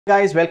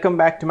Guys, welcome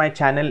back to my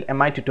channel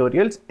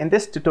MITutorials. In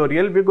this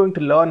tutorial we're going to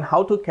learn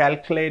how to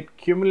calculate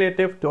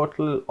cumulative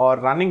total or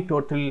running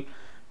total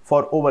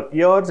for over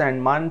years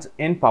and months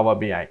in Power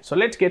BI. So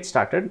let's get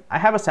started. I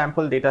have a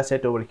sample data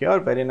set over here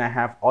wherein I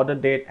have order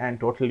date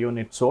and total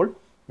units sold.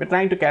 We're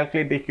trying to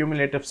calculate the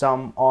cumulative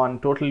sum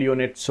on total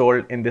units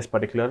sold in this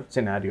particular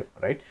scenario,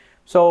 right?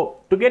 So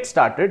to get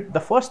started,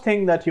 the first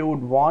thing that you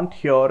would want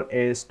here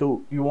is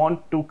you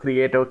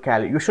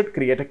should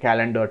create a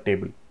calendar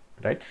table.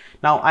 Right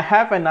now, I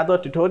have another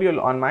tutorial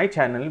on my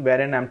channel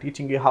wherein I'm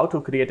teaching you how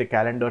to create a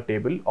calendar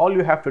table. All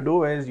you have to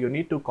do is you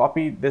need to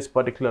copy this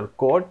particular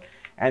code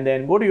and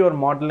then go to your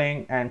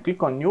modeling and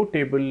click on new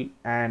table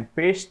and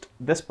paste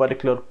this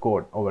particular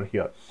code over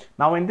here.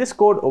 Now in this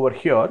code over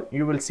here,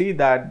 you will see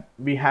that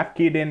we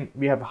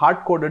have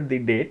hard coded the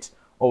dates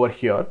over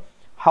here.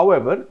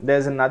 However,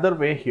 there's another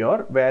way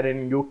here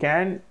wherein you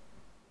can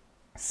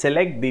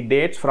select the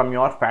dates from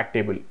your fact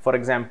table. For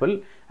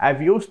example, I've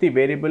used the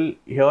variable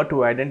here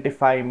to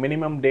identify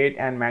minimum date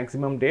and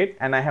maximum date,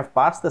 and I have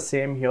passed the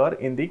same here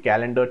in the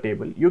calendar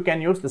table. You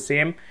can use the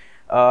same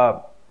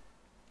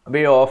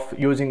way of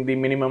using the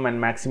minimum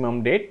and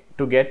maximum date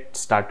to get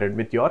started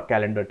with your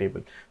calendar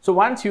table. So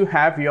once you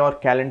have your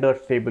calendar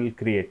table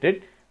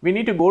created, we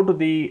need to go to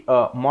the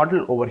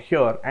model over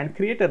here and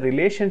create a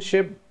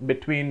relationship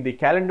between the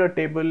calendar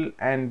table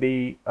and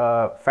the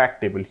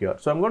fact table here.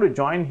 So I'm going to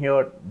join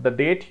here the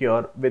date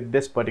here with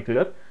this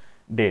particular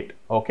date.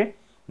 Okay.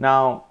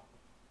 Now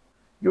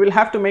you will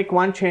have to make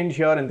one change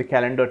here in the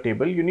calendar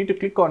table. You need to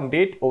click on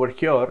date over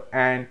here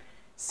and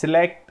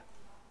select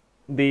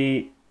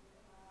the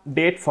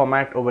date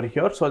format over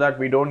here so that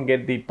we don't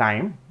get the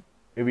time.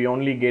 We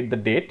only get the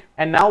date,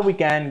 and now we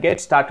can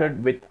get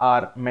started with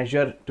our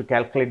measure to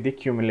calculate the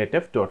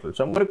cumulative total.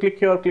 So I'm going to click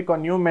here, click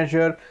on new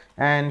measure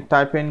and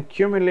type in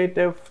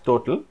cumulative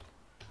total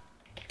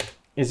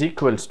is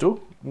equals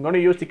to, I'm going to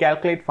use the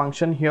calculate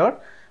function here.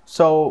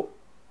 So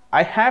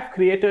I have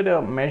created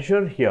a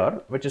measure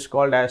here which is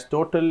called as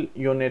total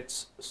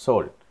units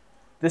sold.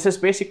 This is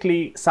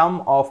basically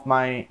sum of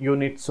my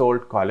units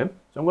sold column.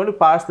 So I'm going to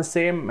pass the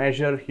same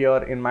measure here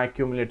in my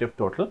cumulative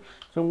total.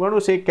 So I'm going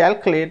to say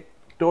calculate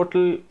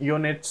total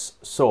units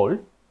sold,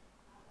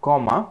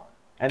 comma,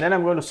 and then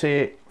I'm going to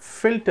say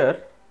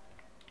filter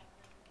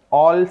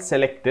all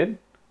selected.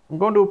 I'm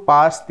going to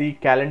pass the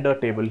calendar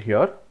table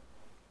here,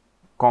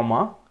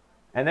 comma,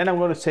 and then I'm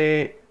going to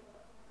say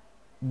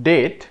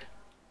date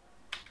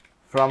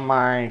from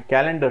my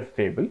calendar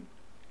table,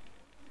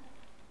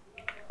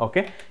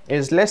 okay,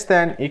 is less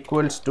than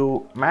equals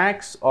to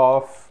max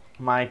of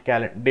my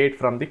date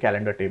from the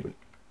calendar table.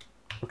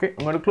 Okay,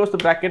 I'm going to close the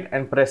bracket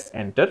and press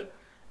enter.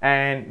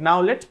 And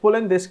now let's pull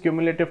in this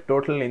cumulative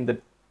total in the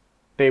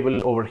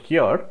table over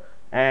here,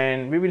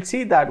 and we will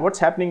see that what's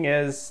happening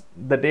is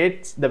the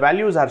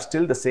values are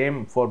still the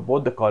same for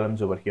both the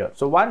columns over here.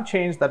 So one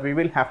change that we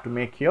will have to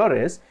make here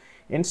is,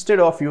 instead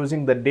of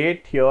using the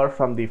date here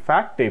from the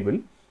fact table,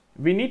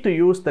 we need to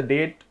use the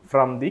date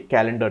from the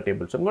calendar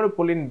table. So I'm going to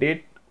pull in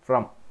date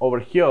from over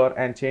here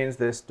and change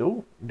this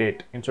to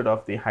date instead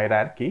of the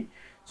hierarchy.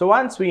 So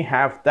once we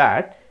have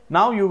that,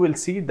 now you will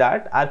see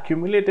that our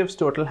cumulative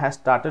total has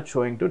started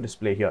showing to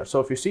display here. So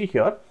if you see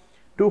here,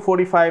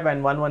 245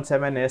 and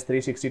 117 is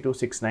 362,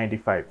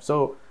 695.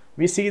 So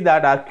we see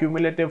that our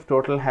cumulative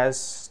total has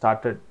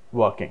started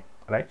working,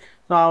 right?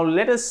 Now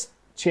let us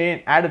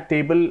add a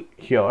table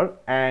here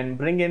and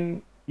bring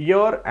in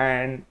year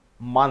and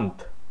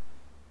month.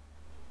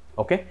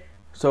 Okay,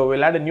 so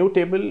we'll add a new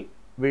table.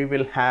 We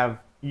will have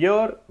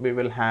year, we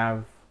will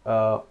have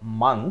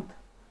month,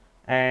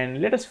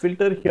 and let us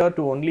filter here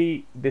to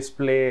only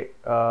display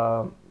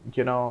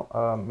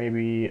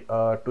maybe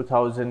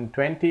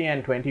 2020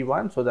 and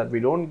 21 so that we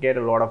don't get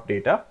a lot of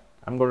data.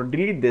 I'm going to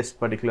delete this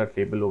particular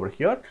table over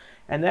here,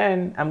 and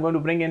then I'm going to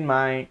bring in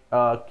my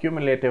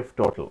cumulative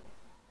total.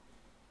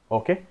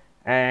 Okay,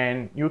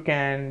 and you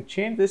can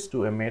change this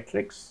to a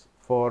matrix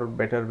for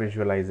better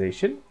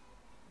visualization.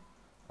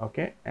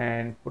 Okay,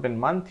 and put in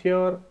month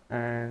here,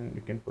 and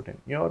you can put in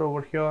year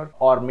over here,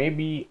 or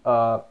maybe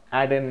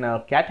add in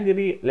a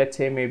category, let's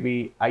say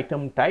maybe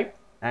item type,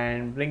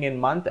 and bring in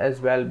month as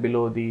well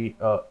below the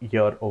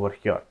year over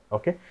here.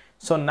 Okay,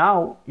 so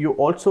now you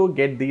also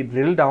get the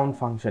drill down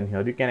function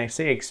here. You can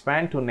say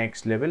expand to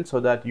next level so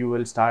that you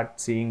will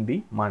start seeing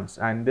the months,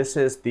 and this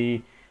is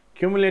the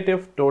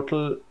cumulative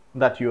total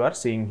that you are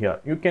seeing here.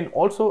 You can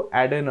also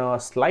add in a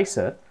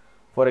slicer.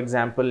 For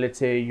example, let's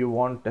say you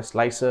want a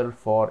slicer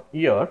for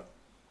year.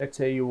 Let's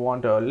say you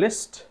want a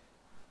list,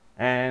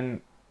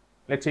 and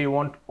let's say you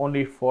want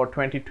only for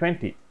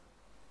 2020.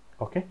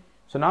 Okay,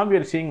 so now we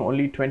are seeing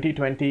only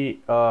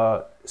 2020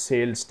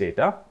 sales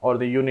data, or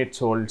the unit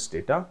sold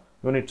data,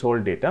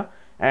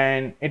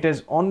 and it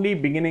is only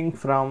beginning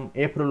from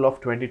April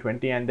of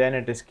 2020, and then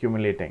it is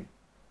accumulating,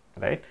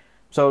 right?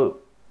 So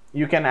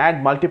you can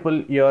add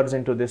multiple years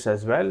into this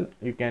as well.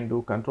 You can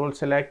do control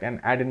select and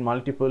add in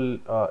multiple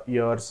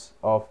years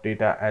of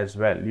data as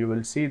well. You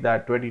will see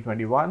that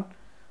 2021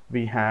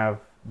 we have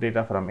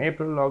data from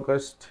April,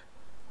 August,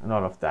 and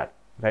all of that,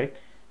 right?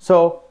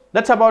 So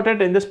That's about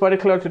it in this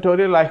particular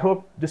tutorial. I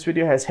hope this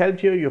video has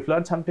helped you. You've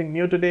learned something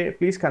new today.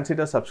 Please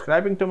consider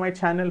subscribing to my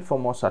channel for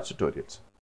more such tutorials.